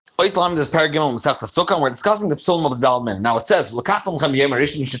Islam, this paragimel Masechta Sukkah, we're discussing the psulim of the Daled Min. Now it says, "L'kachtam lechem b'yom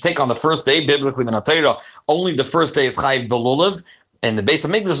harishon," you should take on the first day, biblically in the Torah, only the first day is chayiv belulav. And the base of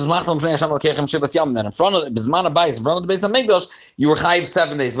Mikdash is Machlam Pnei Hashem L'keichem Shivas Yom. Then in front of Bisman Abayis, in front of the base of Mikdash, you were chayiv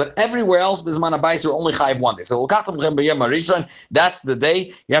 7 days. But everywhere else, Bisman Abayis, you're only chayiv 1 day. So L'kachtam lechem b'yom harishon, that's the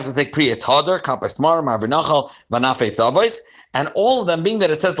day you have to take Pri Etz Hadar, Kapas Tmar, Mar V'Nachal, Vanaf Eitz Avos. And all of them, being that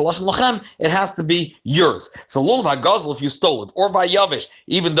it says the Lashon Lachem, it has to be yours. So Lulav HaGazl, if you stole it, or by Yavish,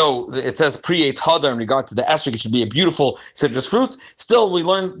 even though it says Pri Eitz Hadar in regard to the esrog, it should be a beautiful citrus fruit, still we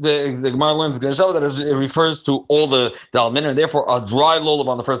learn, the Gemara learns that it refers to all the Daled Min, and therefore a dry Lulav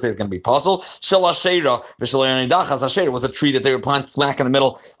on the first day is going to be possible. Shel Asherah, V'Shel Nidachas, Asherah was a tree that they would plant smack in the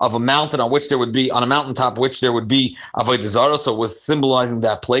middle of a mountain on which there would be, on a mountaintop, which there would be Avodah Zarah, so it was symbolizing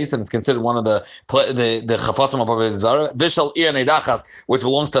that place, and it's considered one of the Chafatzim of Avodah Zarah. V'Shel which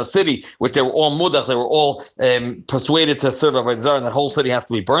belongs to a city, which they were all mudach, they were all persuaded to serve Avodah Zarah, and that whole city has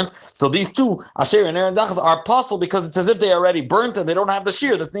to be burnt. So these two, Asher and Aaron Dachas, are possible because it's as if they are already burnt and they don't have the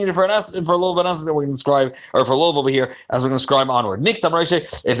shear that's needed for a little bit that we're going to describe, or for a little over here, as we're going to describe onward. Niktam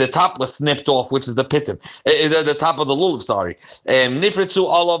Raishe, if the top was snipped off, which is the pitim, the top of the lulav, sorry. Nifritzu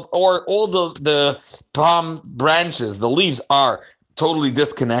olive, or all the palm branches, the leaves are totally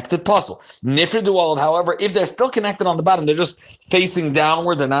disconnected, puzzle. Nifridu olive, however, if they're still connected on the bottom, they're just facing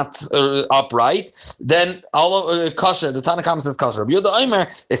downward, they're not upright, then olive kasha, the Tanakhama says kasha. Yehuda Omer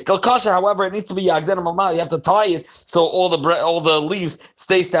is still kasha, however, it needs to be yagden amal. You have to tie it so all the leaves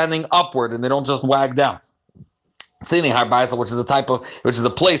stay standing upward and they don't just wag down. Tzini Har Barzal, which is a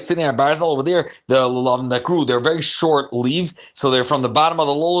place, Tzini Har Barzal over there, the lulav nekru, they're very short leaves, so they're from the bottom of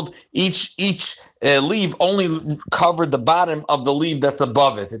the lulav. Each leaf only covered the bottom of the leaf that's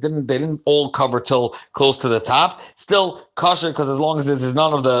above it. They didn't all cover till close to the top. Still kosher, because as long as it is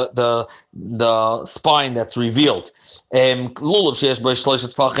none of the spine that's revealed. Lulav sheyesh bo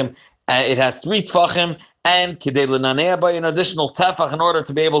shloishet tfachim, it has 3 tfachim. And kidei l'nanea by an additional tefach in order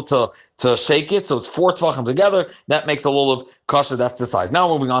to be able to shake it, so it's 4 tefachim together. That makes a lulav kosher. That's the size. Now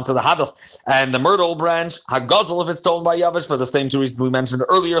moving on to the hadas and the myrtle branch hagazel, if it's stolen by yavish, for the same 2 reasons we mentioned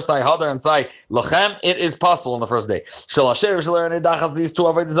earlier, sai hadar and sai lachem, it is possible on the first day. Shel asher shel nidachas, these 2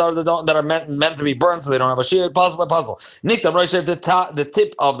 avodah zarah that are meant to be burned, so they don't have a shear. Puzzle. Niktam roishev, the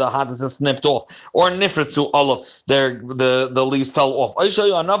tip of the hadas is snipped off, or nifritzu olive, the leaves fell off. I show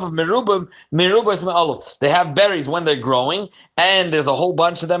you enough of mirubas me'olive. They have berries when they're growing, and there's a whole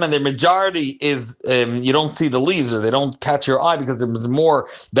bunch of them, and the majority is you don't see the leaves, or they don't catch your eye because there's more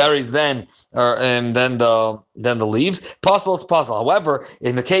berries than the leaves. Puzzle, it's puzzle. However,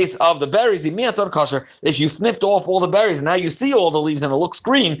 in the case of the berries, if you snipped off all the berries and now you see all the leaves and it looks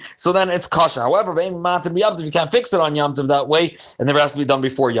green, so then it's kosher. However, you can't fix it on Yom Tov that way, and it has to be done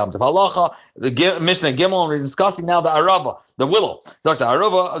before Yom Tov. Halacha, the Mishnah Gimel, and we're discussing now the arava, the willow. So the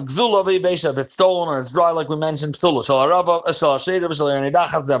arava, gzula v'ibesha, if it's stolen or it's dry, like we mentioned, psula. Shal arava, shal asher, shal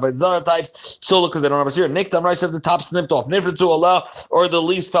nidachas, the avodah zarah types, psula, because they don't have a shear. Niktam rice, if the top snipped off, nifritzu Allah, or the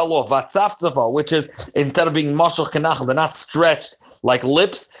leaves fell off. Vatzafzafa, which is instead of being mashal kenachal, they're not stretched like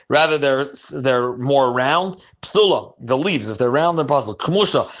lips, rather they're more round. Psula, the leaves, if they're round, they're puzzle.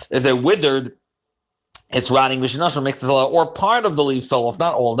 Kmusha, if they're withered, it's rotting. Vishnashal makes or part of the leaves fell off,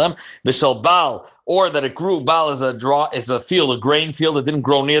 not all of them. Vishal bal, or that it grew. Bal is a field, a grain field that didn't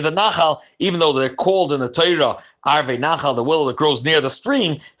grow near the nachal, even though they're called in the Torah Arvei Nachal, the willow that grows near the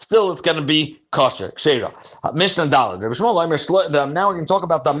stream, still it's going to be kosher, kshera. Mishnah Daled. Now we're going to talk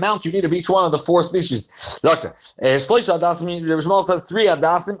about the amount you need of each one of the 4 species. Doctor, Shloisha Adasim, Rabbi Shmuel says 3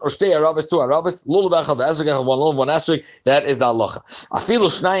 Adasim, or Shtei Aravis, 2 Aravis, Lulav Echad, Esrog Echad, 1 Lulav, 1 Esrog, that is the halacha. Afilu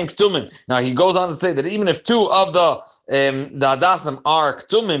Shnayim Ktumim. Now he goes on to say that even if 2 of the Adasim are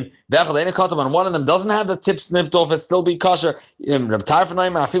Ktumim, Vechad Eina Katum, and one of them doesn't have the tip snipped off, it still be kosher. Rabbi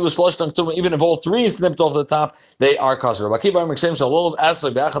Tarfanayim, Afilu Shloisha Ktumim, even if all 3 is snipped off the top, they are kosher. Just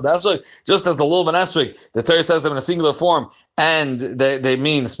as the lulav and esrog, the Torah says them in a singular form, and they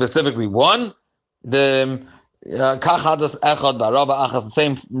mean specifically one. The Kachadas echad barava achas,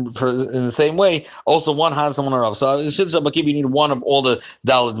 in the same way. Also, one hadas and one arav. So it should you need one of all the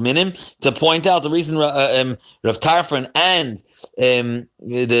daled minim to point out the reason. Rav Tarfon and the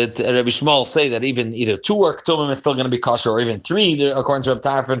Rabbi Shmuel say that even either 2 are ktumim, it's still going to be kosher, or even 3, according to Rav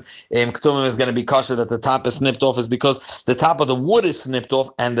Tarfon, ktumim is going to be kosher. That the top is snipped off is because the top of the wood is snipped off,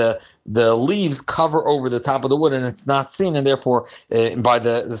 and the leaves cover over the top of the wood, and it's not seen, and therefore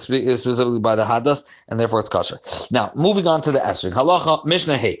specifically by the hadas, and therefore it's kosher. Now, moving on to the esrog. Halacha,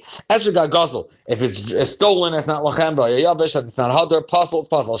 Mishnah Hey. Esrog hagazel. If it's stolen, it's not lachem, it's not hadar, puzzle, it's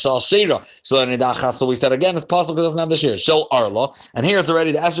puzzle. Shal shira. So we said again, it's puzzle because it doesn't have the shir. Shal arla. law. And here it's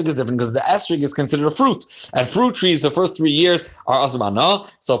already the esrog is different because the esrog is considered a fruit. And fruit trees, the first 3 years are asmana.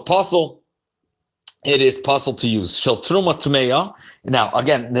 So apostle, it is possible to use. Shel truma tmeya. Now,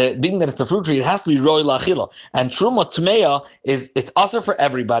 again, being that it's a fruit tree, it has to be roy lachila. And truma tmeya it's also for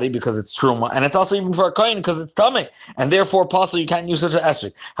everybody because it's truma, and it's also even for a kohen because it's tummy, and therefore possible you can't use such an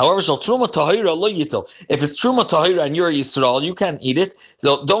esrog. However, shel truma tahira lo yitel. If it's truma tahira and you're a Yisrael, you can eat it.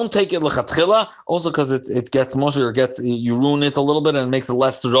 So don't take it lechatchila. Also because it gets mushy or you ruin it a little bit and it makes it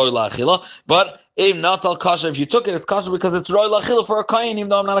less roy lachila. But if not al kasha, if you took it, it's kasha because it's roy lachila for a kohen, even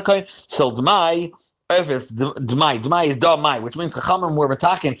though I'm not a kohen. Shel dmai. If it's dmai is damai, which means chachamim were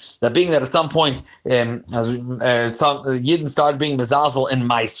attacking that being that at some point, some Yidden started being mezazel in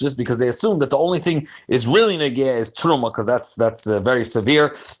mice just because they assumed that the only thing is really negeh is truma because that's very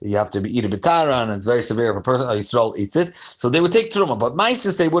severe. You have to eat a bitara and it's very severe if a person Yisrael eats it. So they would take truma, but mice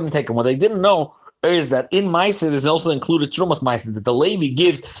they wouldn't take them. What they didn't know is that in Meiser there's also included Trumas Meiser that the Levi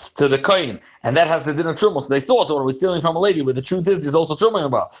gives to the Kohen, and that has the din of Truma. So they thought, oh, we're stealing from a Levi, but the truth is there's also Truma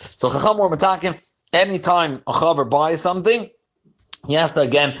about. So Chacham were matakin, anytime a Chaver buys something, he has to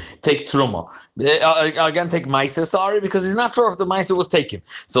again take Truma. Again, take Meiser, because he's not sure if the Meiser was taken.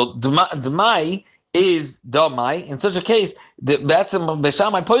 So Dmai is damai. In such a case, that's a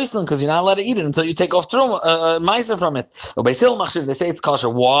beshamai poison because you're not allowed to eat it until you take off meiser from it. But Beisil machshiv, they say it's kosher.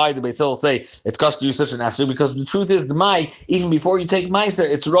 Why do Beisil say it's kosher to use such an asher? Because the truth is, damai, even before you take meiser,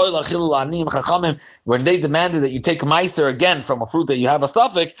 it's roy lachil anim chachamim. When they demanded that you take meiser again from a fruit that you have a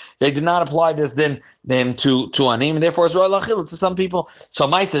suffix, they did not apply this then to anim, and therefore it's roy lachil to some people. So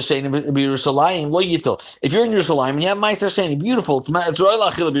meiser sheni b'Yerushalayim lo yitel. If you're in Yerushalayim and you have meiser sheni, beautiful. It's roy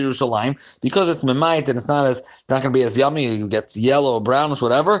lachil b'Yerushalayim because it's and it's not going to be as yummy. It gets yellow or brownish,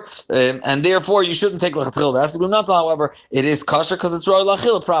 whatever, and therefore you shouldn't take lachatchil. That's not. However, it is kosher because it's roy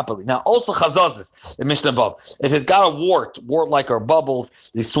lachil properly. Now, also chazazis in Mishnah Vav. If it got a wart like or bubbles,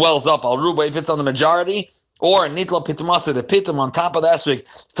 it swells up. Al ruba if it's on the majority. Or nitla pitumasa, the pitum on top of the esrog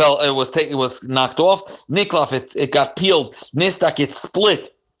fell. It was knocked off. Niklaf, it got peeled. Nistak, it split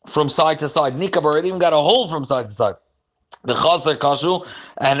from side to side. Nikavar, it even got a hole from side to side. The chaser kashu,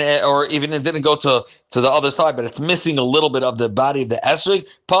 and or even it didn't go to the other side, but it's missing a little bit of the body of the esrog.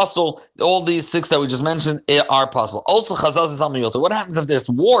 Puzzle, all these 6 that we just mentioned are puzzle. Also, chazaz is amiyota. What happens if there's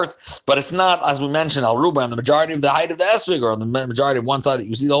warts, but it's not, as we mentioned, al ruba on the majority of the height of the esrog, or on the majority of one side that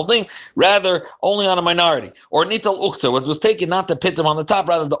you see the whole thing, rather only on a minority. Or nital ukta, what was taken not the pitum on the top,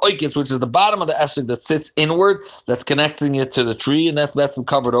 rather the oikitz, which is the bottom of the esrog that sits inward, that's connecting it to the tree, and that's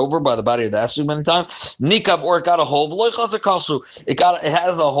covered over by the body of the esrog many times. Nikav, or it got a hole. It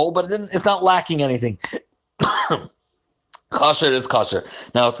has a hole, but it's not lacking anything. Kosher is kosher.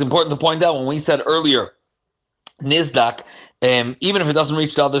 Now it's important to point out when we said earlier, nizdak, even if it doesn't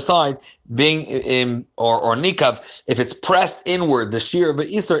reach the other side, being or nikav, if it's pressed inward, the shear of the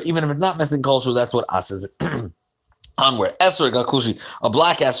iser, even if it's not missing kosher, that's what asers. Onward, esrog akushi, a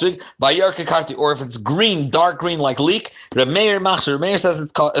black esrog by yarkakati, or if it's green, dark green like leek, Remeir machshir. Remeir says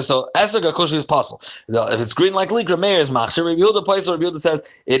it's so esrog akushi is possible. If it's green like leek, Remeir is machshir. Rabbi Yehuda plays, Rabbi Yehuda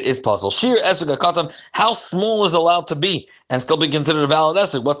says it is possible. Shir esrog akatam. How small is allowed to be and still be considered a valid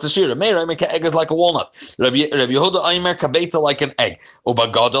esrog? What's the shir? Remeir egg is like a walnut. Rabbi Yehuda aimer kabeta like an egg.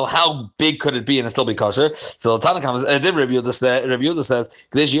 Ubagadol. How big could it be and it still be kosher? So the Tanna comes. Rabbi Yehuda says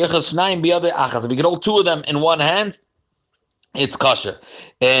if we could hold 2 of them in one hand, it's kosher.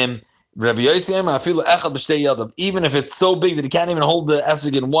 Rabbi Yossi, even if it's so big that he can't even hold the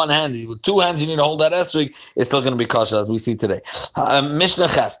esrog in one hand, with 2 hands you need to hold that esrog, it's still going to be kosher, as we see today. Mishnah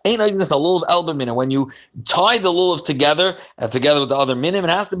Ches, ain't this a lulav elba minna. When you tie the lulav together with the other minim, it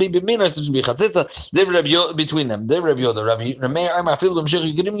has to be b'minna, so it should be chatzitza between them. Rabbi Yoda,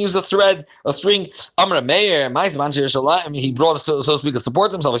 you can even use a thread, a string. Amr Meir, he brought, so to speak, to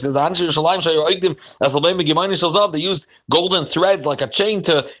support himself. He says, they used golden threads like a chain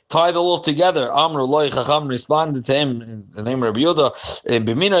to tie the lulav together. Amru loy chacham responded to him in the name of Rabbi Yehuda.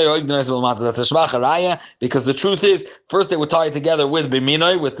 That's a shvach haraya, because the truth is, first they would tie it together with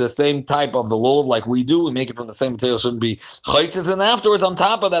biminoy, with the same type of the lulav like we do. We make it from the same material, shouldn't be chaytzis, and afterwards on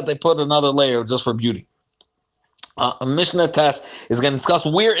top of that they put another layer just for beauty. Mishnah test is going to discuss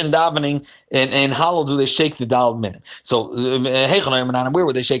where in davening in Hallel do they shake the dal minute. So where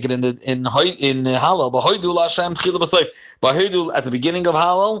would they shake it in Hallel? B'hoidu at the beginning of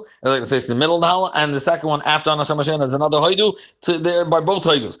Hallel, like it's in the middle of the Hallel, and the second one after Ana Hashem Mashiach is another hoidu there by both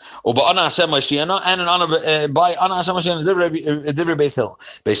hoidus. Or by Ana Hashem Mashiach and by Ana Hashem Mashiach Divrei Beis Hillel.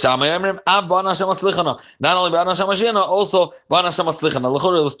 Beis Shammai Emrim Av B'Ana Hashem Matzlichana. Not only by Ana Hashem Mashiach, also by Ana Hashem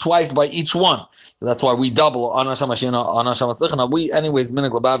Matzlichana. It was twice by each one, so that's why we double Ana Hashem Mashiach, Ana Hashem Matzlichana. We anyways Minik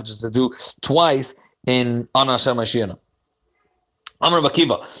Labavich to do twice in Ana Hashem Mashiach. Amar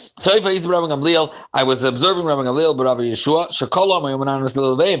Bakiva. I was observing Rabbi Gamliel, but Rabbi Yeshua.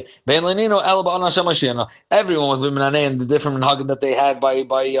 Everyone was b'minanei and the different minhagim that they had by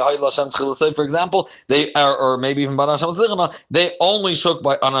Hayil Hashem Tchilasei, for example. They or maybe even by Hashem Tzlichana. They only shook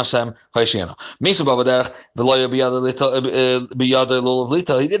by An Hashem Hayshina. Misha Bavaderech v'loya b'yadei lulav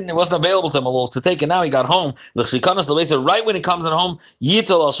lita. He didn't. It wasn't available to him a lulav to take, and now he got home. Right when he comes at home,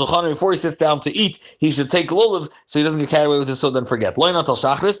 yital al shulchan, before he sits down to eat, he should take lulav so he doesn't get carried away with his soul and forget.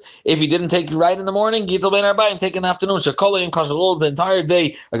 If he didn't take right in the morning, Gital Ben Arbaim, take in the afternoon. Shakolayim kosher lulav, the entire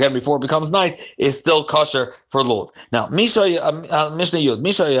day, again before it becomes night, is still kosher for lulav. Now, Mishnah Yud,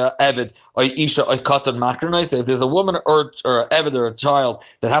 Misha Evid, or Isha, or Katan Makranai. So if there's a woman or Evid or a child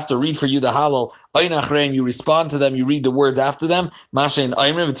that have to read for you the halal, you respond to them, you read the words after them. Mashin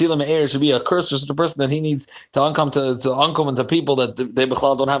Ayrim V'Tila Me'er should be a curse to the person that he needs to uncome and to people that they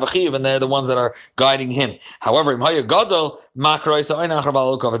don't have a chiv, and they're the ones that are guiding him. However, Imhaya Gadol Makrai.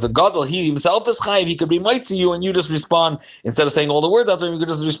 If it's a gadol, he himself is chayiv. He could be mitzi you, and you just respond instead of saying all the words after him. You could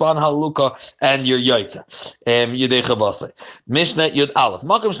just respond halaluka and your yaitza. Yudei chavasei. Mishnah Yud Aleph.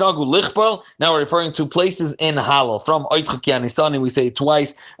 Makom shnagu lichpal. Now we're referring to places in halal from oitchuk yanisani. We say it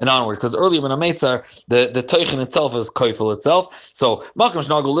twice and onward because earlier when a meitzar the teichen itself is koifel itself. So makom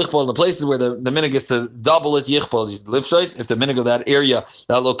shnagu lichpal, the places where the minig is to double it yichpal livshait. If the minig of that area,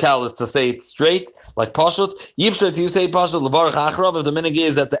 that locale, is to say it straight like pashut, yivshait you say pashut levarach achrav. If the minig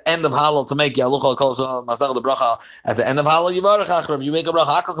is at the end of halal to make yalucha kol masach the bracha at the end of halal yivarach achrav, you make a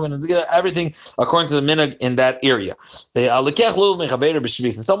bracha hakol, everything according to the minig in that area. Someone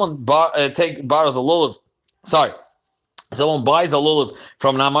borrows a lulav. Sorry. Someone buys a lulav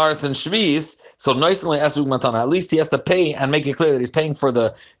from an Amaretz and Shvis, so nicely esug matana. At least he has to pay and make it clear that he's paying for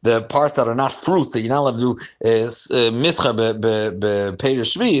the parts that are not fruits that you're not allowed to do mischa be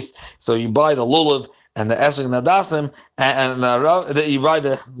Shvis. So you buy the lulav and the esrog and the adasim, and you buy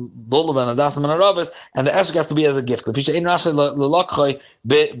the lulav and the adasim and the ravis, and the esrog has to be as a gift. If you're not allowed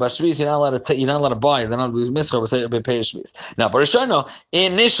to buy it, they're not mischa be shvis. Now, Barishano,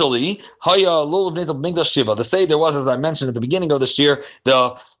 initially, haya lulav nital migdash shiva. The say there was, as I mentioned at the beginning of this year,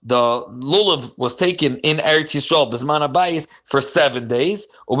 the lulav was taken in Eretz Yisrael b'zman habayis for 7 days,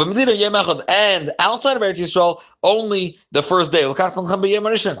 and outside of Eretz Yisrael only the first day. Only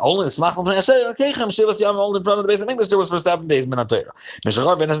the only in front of the Beis Hamikdash there was for 7 days. Beis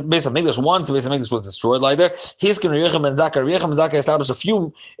Hamikdash, once the Beis Hamikdash was destroyed, like there, he's going to Rechem ben Zakkai established a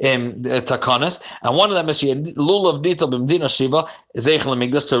few takanas, and one of them is lulav nital b'mdina shiva zeichel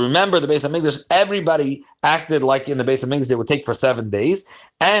Hamikdash. To remember the Beis Hamikdash, everybody acted like in the Beis Hamikdash they would take for 7 days.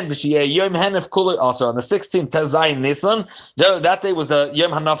 And Yom Hanef Kula, also on the 16th Tezayin Nisan, that day was the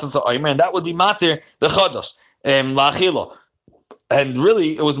Yom Hanafas Omer, and that would be Matir the Chodosh Lachilo. And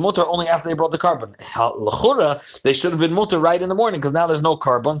really, it was mutter only after they brought the carbon. L'chura, they should have been mutter right in the morning because now there's no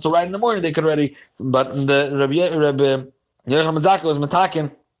carbon. So right in the morning they could already. But the Rabbi Yochanan ben Zakkai was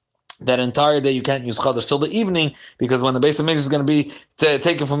matakin that entire day you can't use Chodesh till the evening, because when the Beis Hamikdash is going to be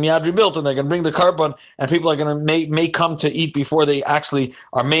taken from Yadri built, and they're going to bring the carbon, and people are going to may come to eat before they actually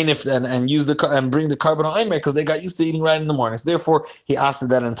are mainif and use and bring the carbon on Aimer, because they got used to eating right in the morning. So therefore, he asked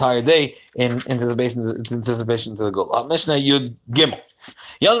that entire day in anticipation to the goal. Mishnah Yud Gimel.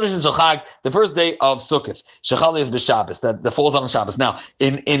 The first day of Sukkot, Shechal is b'Shabbos, that falls on Shabbos. Now,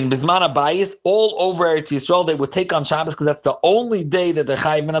 in Bizman Habayis, all over Eretz Yisrael, they would take on Shabbos because that's the only day that they're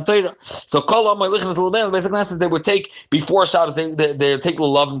chayiv min haTorah. So Kol HaMoilichim L'Lebein, basically they would take before Shabbos, they take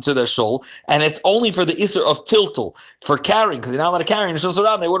lulav into their shul, and it's only for the Isser of Tiltul, for carrying, because you're not allowed to carry in the shul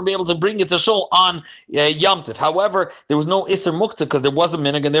Sudan. They wouldn't be able to bring it to shul on Yom Tov. However, there was no Isser Muktzah because there was a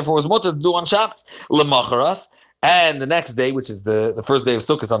minhag, and therefore it was mutter to do on Shabbos. L'Macharas. And the next day, which is the first day of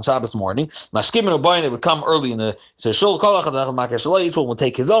Sukkot on Shabbos morning, Mashkim and Obayin, they would come early in the shul. Each one would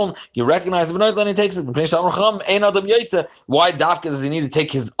take his own. You recognize if another he takes it. Why Dafka does he need to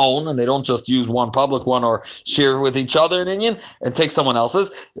take his own, and they don't just use one public one or share with each other in Indian and take someone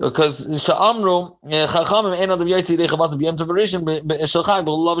else's? Because Sha'amru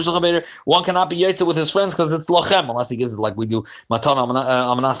one cannot be Yaitza with his friends because it's lochem, unless he gives it like we do Matan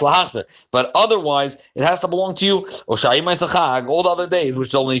Amanas Lahachzer. But otherwise, it has to belong to you. Or all the other days,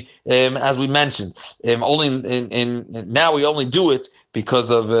 which only, as we mentioned, only in now we only do it because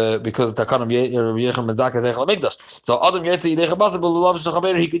Takanam Yecham ben Zakkai Zeichel Hamikdash. So Adam Yetzi Yidei Chabasa B'Lulav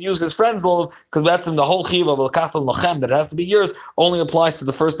Shechaveri, he could use his friend's lulav because that's him the whole chiv of L'Kachal Lochem that it has to be yours only applies to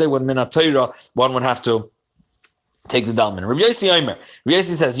the first day when Min HaTorah one would have to take the dalman. Rabbi Yossi Omer. Rabbi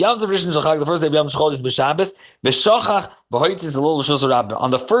Yossi says, Yom Tov Rishon Shachag, the first day of Yom Shchol is b'Shabbos, b'Shachach b'Hoitzis Elul L'Shus Rabbah.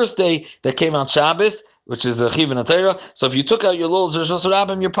 On the first day that came out Shabbos, which is the chiv and Torah. So if you took out your lulav rishos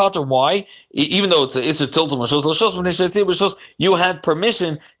rabim, you're potter. Why? Even though it's isur tiltum rishos, you had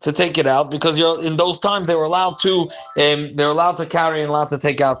permission to take it out because you're in those times they were allowed to carry and allowed to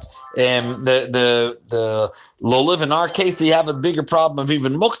take out the lulav. In our case, you have a bigger problem of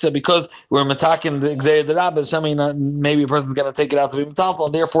even muktzah because we're matakin the exer the rabbis. I mean, maybe a person's going to take it out to be metalful,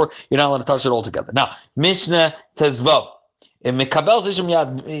 and therefore you're not allowed to touch it altogether. Now, Mishnah Tezvav. Even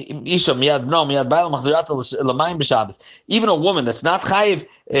a woman that's not chayiv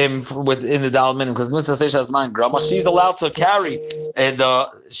in the Dal Minim, because Mitzvah says she has mind grandma, she's allowed to carry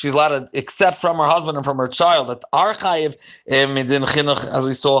she's allowed to accept from her husband and from her child that are chayiv in chinuch, as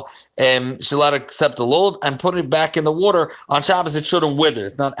we saw, she's allowed to accept the lulav and put it back in the water. On Shabbos it shouldn't wither;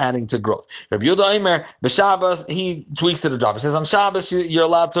 it's not adding to growth. Rabbi Yehuda Omer, b'Shabbos he tweaks it a drop. He says on Shabbos you're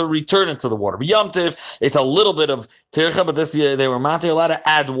allowed to return it to the water. Yom Tiv, it's a little bit of tircha, but this year they were allowed to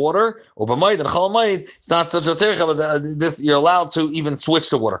add water. Or b'mayid and chol mayid, it's not such a tircha, but this you're allowed to even switch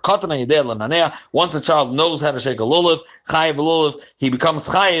the water. Once a child knows how to shake a lulav, chayiv lulav, he becomes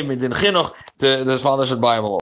chayiv midin chinuch. His father should buy him a lulav.